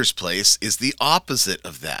Bunker's Place is the opposite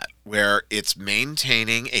of that, where it's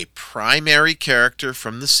maintaining a primary character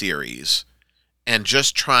from the series and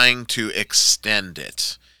just trying to extend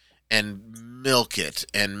it and milk it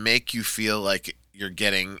and make you feel like you're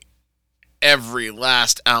getting every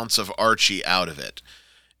last ounce of Archie out of it.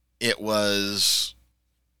 It was,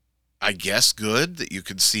 I guess, good that you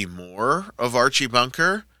could see more of Archie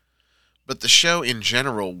Bunker, but the show in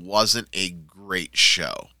general wasn't a great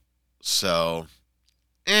show. So,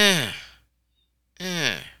 eh,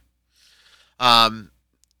 eh.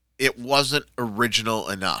 It wasn't original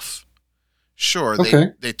enough. Sure,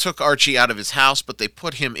 Okay. they took Archie out of his house, but they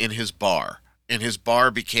put him in his bar, and his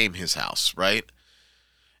bar became his house, right?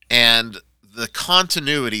 And the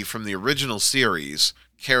continuity from the original series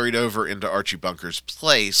carried over into Archie Bunker's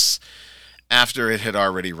Place after it had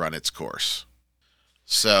already run its course.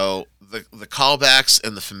 So the callbacks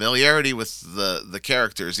and the familiarity with the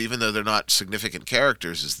characters, even though they're not significant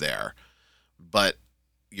characters, is there, but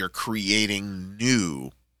you're creating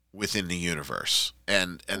new within the universe,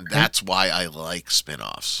 and Okay. that's why I like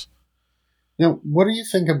spin-offs. Now, what do you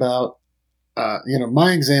think about?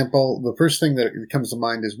 My example. The first thing that comes to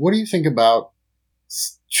mind is, what do you think about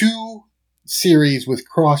two series with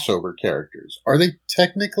crossover characters? Are they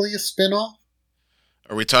technically a spin-off?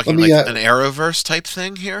 Are we Let talking me like an Arrowverse type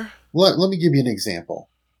thing here? let me give you an example.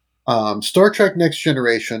 Star Trek Next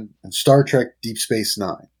Generation and Star Trek Deep Space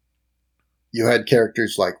Nine. You had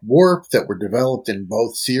characters like Warp that were developed in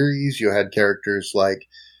both series. You had characters like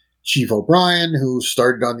Chief O'Brien, who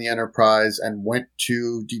started on the Enterprise and went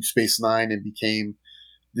to Deep Space Nine and became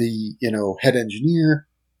the head engineer.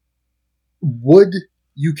 Would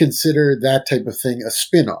you consider that type of thing a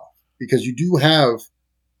spin-off? Because you do have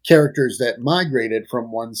characters that migrated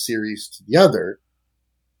from one series to the other,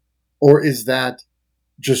 or is that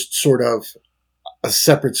just sort of a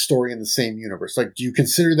separate story in the same universe? Like, do you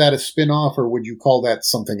consider that a spin-off, or would you call that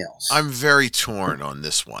something else? I'm very torn on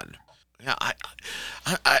this one. Yeah,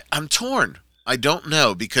 I'm torn. I don't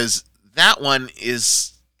know because that one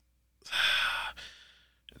is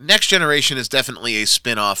Next Generation is definitely a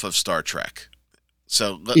spin-off of Star Trek.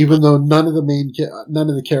 So Even though none of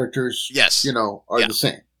the characters, yes, are yeah, the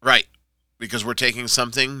same. right. Because we're taking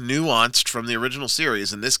something nuanced from the original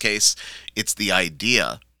series. In this case, it's the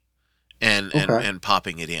idea and Okay. and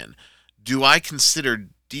popping it in. Do I consider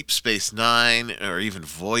Deep Space Nine or even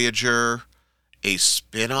Voyager a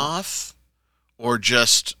spin-off or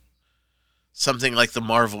just something like the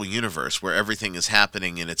Marvel Universe where everything is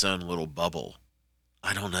happening in its own little bubble?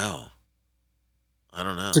 I don't know. I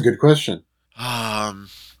don't That's a know. good question. Um,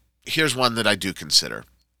 Here's one that I do consider.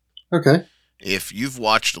 Okay. If you've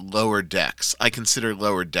watched Lower Decks, I consider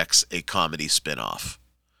Lower Decks a comedy spin-off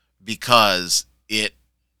because it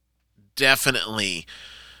definitely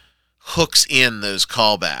hooks in those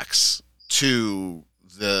callbacks to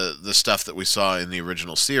the stuff that we saw in the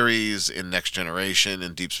original series, in Next Generation,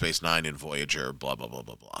 in Deep Space Nine, in Voyager, blah blah blah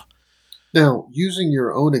blah blah. Now, using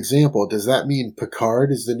your own example, does that mean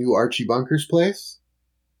Picard is the new Archie Bunker's place?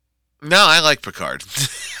 No, I like Picard.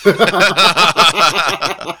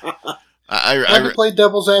 I had to I play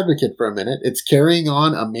devil's advocate for a minute. It's carrying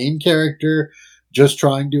on a main character just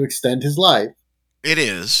trying to extend his life. it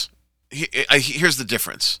is. Here's the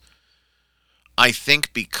difference. I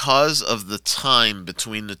think because of the time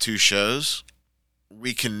between the two shows,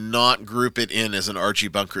 we cannot group it in as an Archie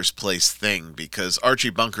Bunker's Place thing because Archie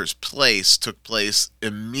Bunker's Place took place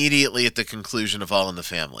immediately at the conclusion of All in the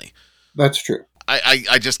Family. That's true.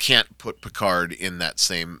 I just can't put Picard in that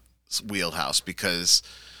same wheelhouse because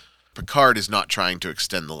Picard is not trying to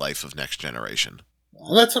extend the life of Next Generation.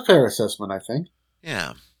 That's a fair assessment, I think.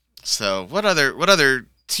 Yeah. So what other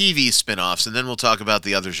TV spin-offs, and then we'll talk about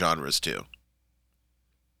the other genres too.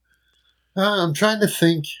 I'm trying to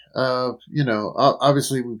think of,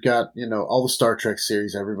 obviously we've got, all the Star Trek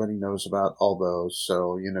series. Everybody knows about all those.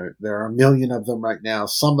 So, there are a million of them right now.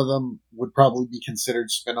 Some of them would probably be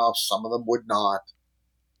considered spin-offs. Some of them would not,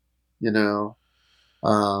 you know.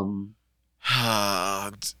 Um,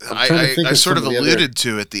 I, I'm trying to think I of sort some of of the other. alluded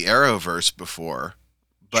to it the Arrowverse before,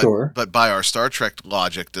 Sure. but by our Star Trek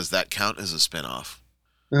logic, does that count as a spin-off?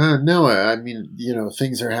 No, I mean,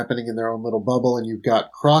 things are happening in their own little bubble, and you've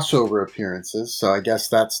got crossover appearances. So I guess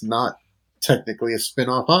that's not technically a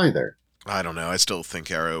spin-off either. I don't know. I still think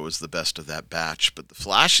Arrow was the best of that batch, but the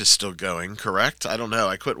Flash is still going, correct? I don't know.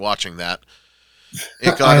 I quit watching that.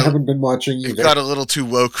 It I got a, haven't been watching it either. got a little too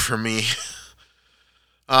woke for me.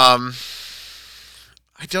 Um,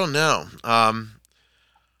 I don't know. I'm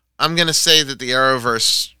gonna say that the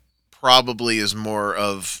Arrowverse probably is more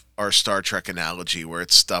of our Star Trek analogy, where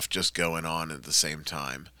it's stuff just going on at the same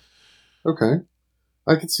time. Okay.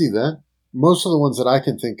 I can see that. Most of the ones that I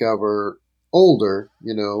can think of are older,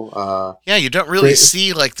 Yeah, you don't really Fra-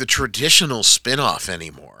 see like the traditional spin-off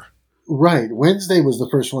anymore. right. Wednesday was the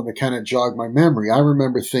first one that kind of jogged my memory. I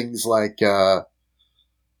remember things like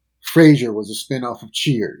Frasier was a spin-off of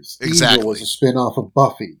Cheers. Angel was Exactly. a spin-off of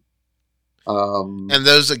Buffy. Um, And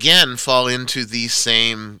those again fall into the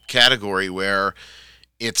same category where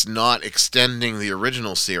it's not extending the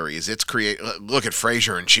original series. It's create look at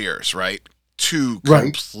Frasier and Cheers, right? Two right.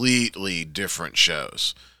 completely different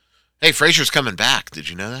shows. Hey, Frasier's coming back. Did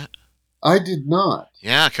you know that? I did not.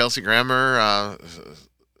 Yeah, Kelsey Grammer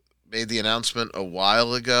made the announcement a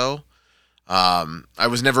while ago. I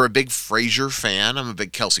was never a big Frasier fan. I'm a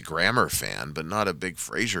big Kelsey Grammer fan, but not a big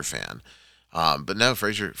Frasier fan. But no,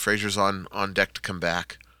 Frasier's on deck to come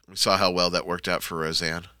back. We saw how well that worked out for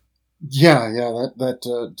Roseanne. Yeah.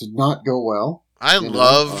 That did not go well. I You know.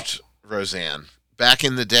 loved Roseanne back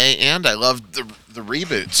in the day, and I loved the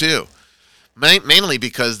reboot too. Mainly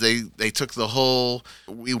because they took the whole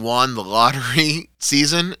we won the lottery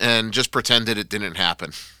season and just pretended it didn't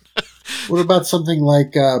happen. What about something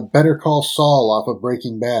like Better Call Saul off of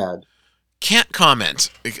Breaking Bad? Can't comment.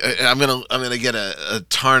 I'm gonna get a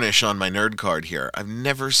tarnish on my nerd card here. I've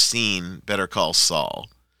never seen Better Call Saul,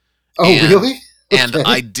 Oh, and really? and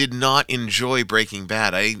I Okay. did not enjoy Breaking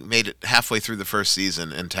Bad. I made it halfway through the first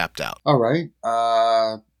season and tapped out. All right.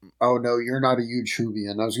 Oh no, you're not a huge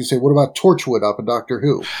Whovian. I was going to say, what about Torchwood off of Doctor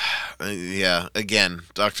Who? Yeah, again,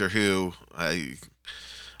 Doctor Who.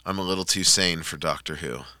 I'm a little too sane for Doctor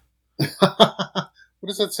Who. What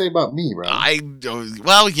does that say about me, Ron?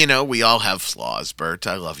 Well, we all have flaws, Bert.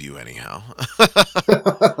 I love you anyhow.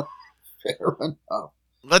 Fair enough.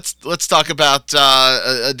 Let's talk about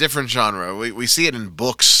a different genre. We see it in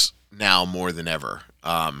books now more than ever.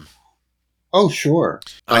 Oh, sure.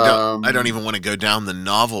 I don't even want to go down the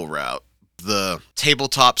novel route. The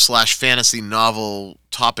tabletop slash fantasy novel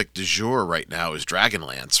topic du jour right now is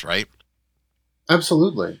Dragonlance, right?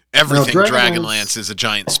 Absolutely. Now, Everything Dragonlance. Dragonlance is a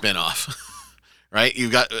giant spin-off, right?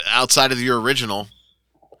 You've got outside of your original.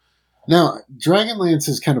 Now, Dragonlance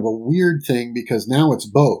is kind of a weird thing because now it's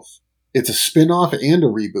both. It's a spin-off and a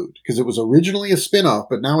reboot because it was originally a spin-off,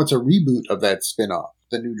 but now it's a reboot of that spin-off,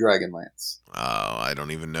 the new Dragonlance. Oh, I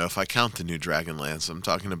don't even know if I count the new Dragonlance. I'm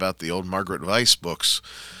talking about the old Margaret Weiss books.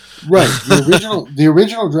 Right. The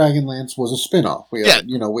original Dragonlance was a spin-off. Yeah.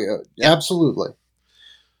 Yeah. Absolutely.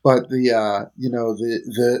 But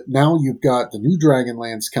the now you've got the new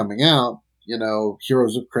Dragonlance coming out,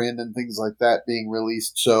 Heroes of Kryn and things like that being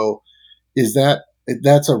released. So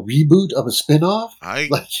that's a reboot of a spin-off? I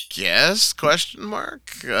Like guess? Question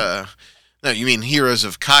mark. No, you mean Heroes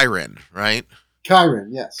of Kyren, right? Kyren,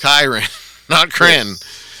 yes. Kyren, not Kryn.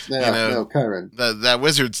 Yes. Yeah, no, Kyren. That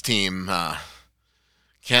Wizards team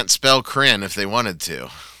can't spell Kryn if they wanted to.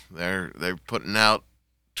 They're putting out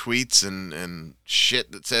tweets and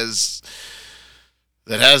shit that says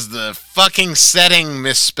that has the fucking setting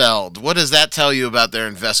misspelled. What does that tell you about their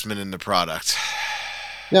investment in the product?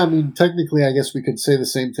 Yeah, I mean, technically, I guess we could say the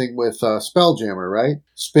same thing with Spelljammer, right?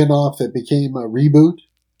 Spin-off that became a reboot.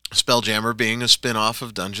 Spelljammer being a spin-off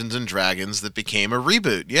of Dungeons and Dragons that became a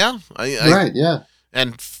reboot. Yeah, Right, yeah.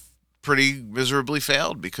 and pretty miserably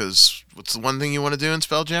failed, because what's the one thing you want to do in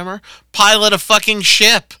Spelljammer? Pilot a fucking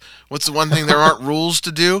ship. What's the one thing there aren't rules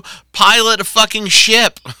to do? Pilot a fucking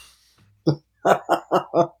ship.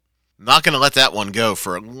 Not going to let that one go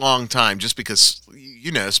for a long time, just because,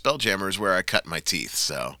 Spelljammer is where I cut my teeth,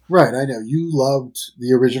 so. Right, I know. You loved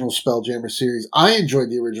the original Spelljammer series. I enjoyed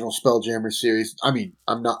the original Spelljammer series. I mean,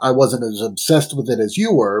 I wasn't as obsessed with it as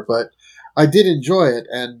you were, but I did enjoy it,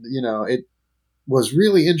 and, it was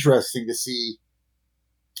really interesting to see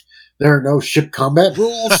there are no ship combat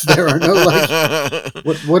rules. There are no,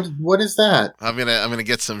 what is that? I'm gonna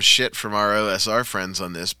get some shit from our OSR friends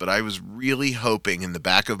on this, but I was really hoping in the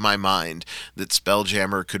back of my mind that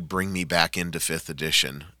Spelljammer could bring me back into 5th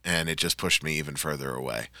edition, and it just pushed me even further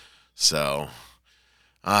away. So,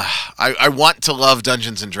 I want to love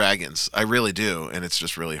Dungeons and Dragons. I really do, and it's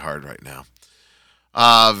just really hard right now.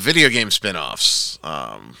 Video game spin-offs.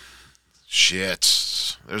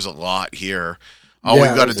 Shit. There's a lot here. All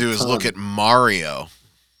we've got to do is look at Mario.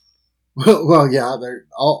 Well, yeah,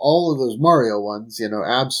 all of those Mario ones,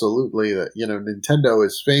 absolutely. Nintendo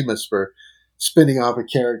is famous for spinning off a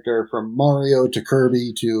character from Mario to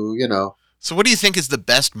Kirby to. So what do you think is the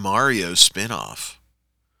best Mario spin-off?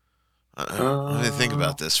 Let me think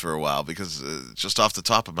about this for a while, because just off the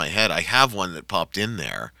top of my head, I have one that popped in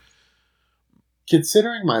there.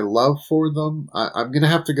 Considering my love for them, I'm going to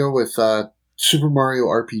have to go with Super Mario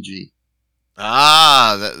RPG.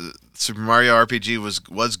 Super Mario RPG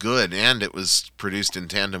was good, and it was produced in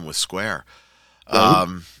tandem with Square.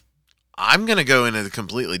 Right. I'm going to go in a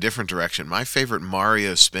completely different direction. My favorite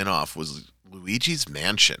Mario spin-off was Luigi's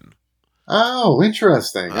Mansion. Oh,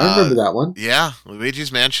 interesting. I remember that one. Yeah,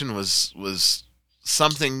 Luigi's Mansion was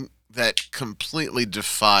something that completely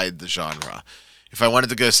defied the genre. If I wanted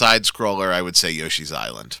to go side-scroller, I would say Yoshi's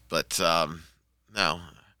Island. But, no.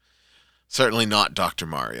 Certainly not Dr.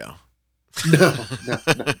 Mario.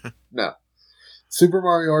 No. Super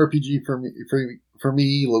Mario RPG for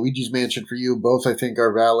me, Luigi's Mansion for you, both I think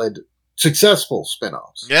are valid, successful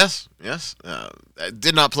spin-offs. Yes. I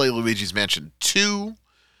did not play Luigi's Mansion 2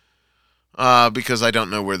 because I don't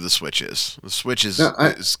know where the Switch is. The Switch is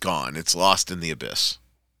gone. It's lost in the abyss.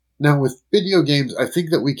 Now, with video games, I think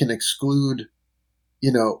that we can exclude,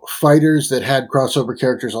 fighters that had crossover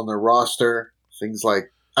characters on their roster. Things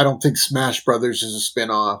like, I don't think Smash Brothers is a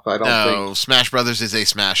spin-off. No, Smash Brothers is a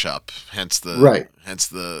smash-up, hence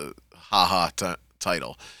the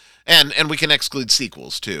title. And we can exclude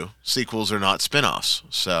sequels, too. Sequels are not spin-offs,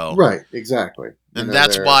 so... Right, exactly. And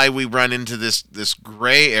that's why we run into this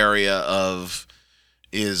gray area of,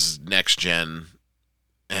 is Next Gen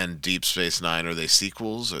and Deep Space Nine, are they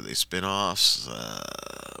sequels? Are they spin-offs?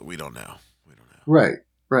 We don't know. Right.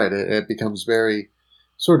 It becomes very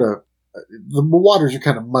sort of... the waters are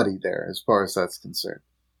kind of muddy there as far as that's concerned.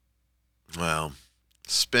 Well,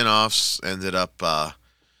 spin-offs ended up...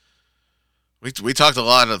 We talked a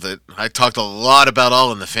lot of it. I talked a lot about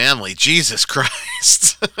All in the Family. Jesus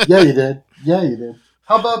Christ. Yeah, you did.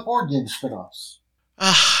 How about board game spin-offs?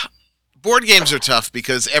 Board games are tough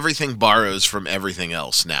because everything borrows from everything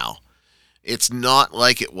else now. It's not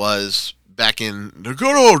like it was back in the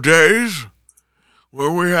good old days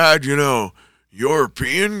where we had,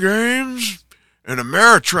 European games and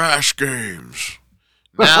Ameritrash games.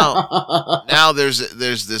 Now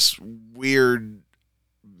there's this weird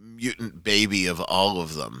mutant baby of all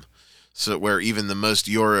of them. So where even the most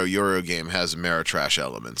Euro game has Ameritrash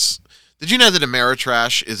elements. Did you know that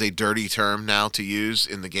Ameritrash is a dirty term now to use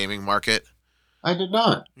in the gaming market? I did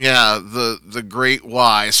not. Yeah, the great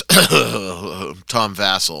wise Tom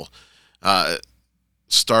Vassell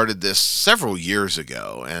started this several years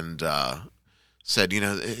ago and said,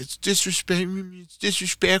 it's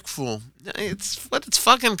disrespectful. It's what it's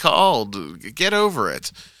fucking called. Get over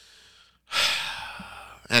it.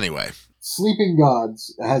 Anyway. Sleeping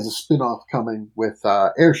Gods has a spin-off coming with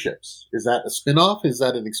airships. Is that a spin-off? Is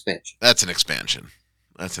that an expansion? That's an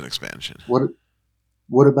expansion.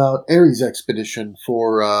 What about Ares Expedition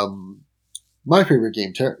for my favorite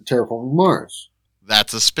game, Terraforming Mars?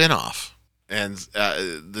 That's a spin-off. And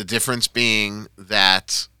the difference being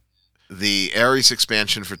that the Ares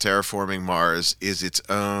expansion for Terraforming Mars is its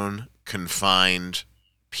own confined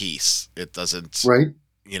piece. It doesn't,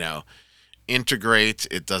 integrate.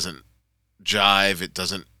 It doesn't jive.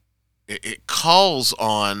 It calls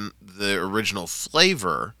on the original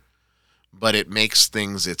flavor, but it makes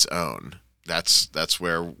things its own. That's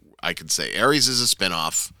where I could say Ares is a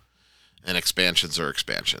spin-off and expansions are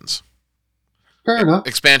expansions. Fair enough.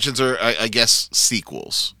 Expansions are, I guess,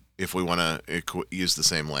 sequels, if we want to use the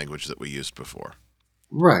same language that we used before.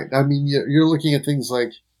 Right. I mean, you're looking at things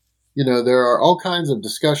like, there are all kinds of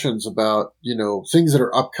discussions about, things that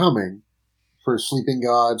are upcoming for Sleeping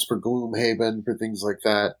Gods, for Gloomhaven, for things like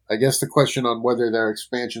that. I guess the question on whether they're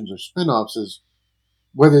expansions or spin-offs is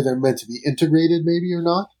whether they're meant to be integrated, maybe, or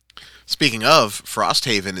not. Speaking of,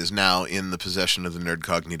 Frosthaven is now in the possession of the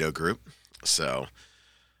Nerdcognito group. So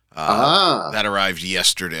that arrived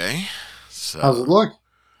yesterday. So, how's it look?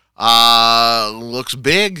 Looks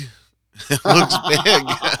big. Looks big.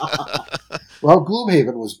 Well,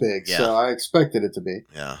 Gloomhaven was big, Yeah. so I expected it to be.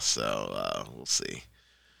 Yeah, so we'll see.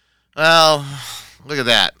 Well, look at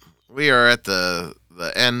that. We are at the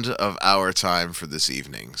end of our time for this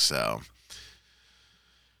evening, so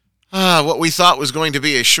what we thought was going to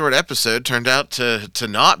be a short episode turned out to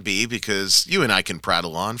not be, because you and I can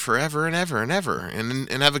prattle on forever and ever and ever and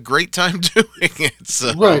have a great time doing it.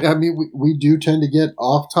 So. Right. I mean, we do tend to get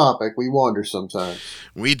off topic. We wander sometimes.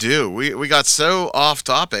 We do. We got so off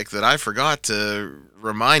topic that I forgot to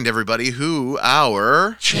remind everybody who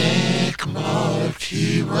our Checkmark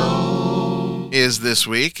Hero is this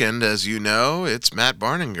week, and as you know, it's Matt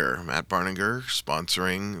Barninger. Matt Barninger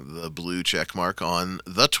sponsoring the blue checkmark on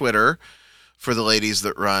the Twitter for the ladies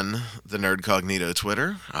that run the Nerdcognito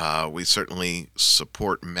Twitter. We certainly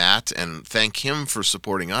support Matt and thank him for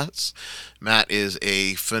supporting us. Matt is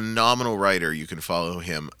a phenomenal writer. You can follow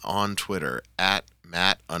him on Twitter at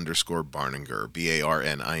Matt_Barninger,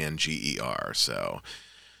 Barninger. So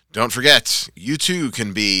don't forget, you too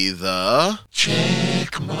can be the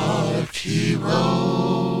Checkmark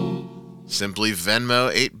Hero. Simply Venmo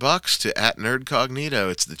 $8 to @Nerdcognito.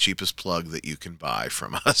 It's the cheapest plug that you can buy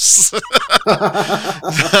from us.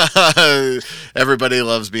 Everybody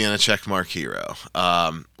loves being a checkmark hero.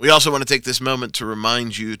 We also want to take this moment to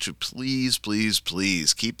remind you to please, please,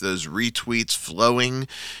 please keep those retweets flowing.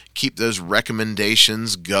 Keep those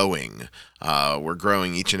recommendations going. We're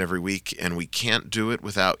growing each and every week, and we can't do it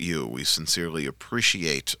without you. We sincerely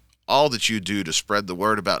appreciate all that you do to spread the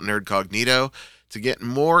word about Nerdcognito, to get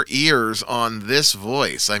more ears on this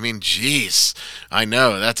voice. I mean, geez, I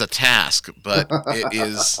know that's a task, but it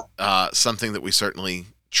is something that we certainly,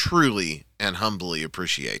 truly, and humbly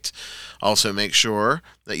appreciate. Also, make sure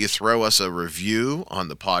that you throw us a review on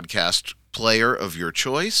the podcast player of your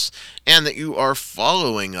choice, and that you are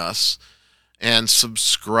following us and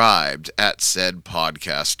subscribed at said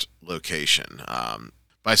podcast location.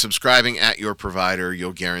 By subscribing at your provider,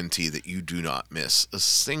 you'll guarantee that you do not miss a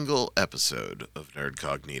single episode of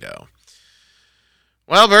Nerdcognito.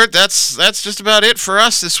 Well, Bert, that's just about it for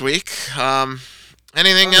us this week.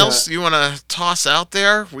 Anything else you want to toss out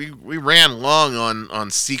there? We ran long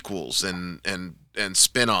on sequels and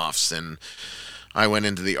spin-offs, and I went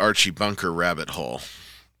into the Archie Bunker rabbit hole.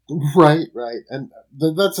 Right. And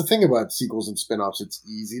that's the thing about sequels and spin-offs. It's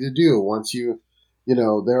easy to do once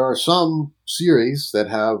there are some series that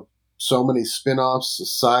have so many spin-offs,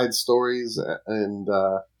 side stories, and,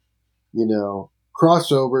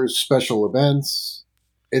 crossovers, special events.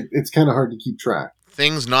 It's kind of hard to keep track.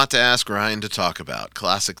 Things not to ask Ryan to talk about.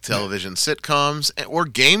 Classic television sitcoms or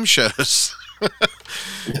game shows.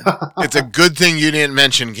 It's a good thing you didn't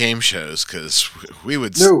mention game shows, because we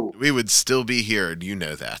would still be here, and you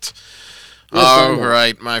know that. Yes, all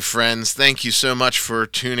right, my friends. Thank you so much for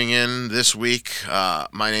tuning in this week.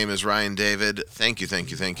 My name is Ryan David. Thank you.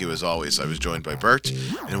 As always, I was joined by Bert,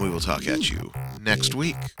 and we will talk at you next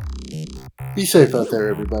week. Be safe out there,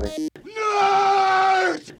 everybody.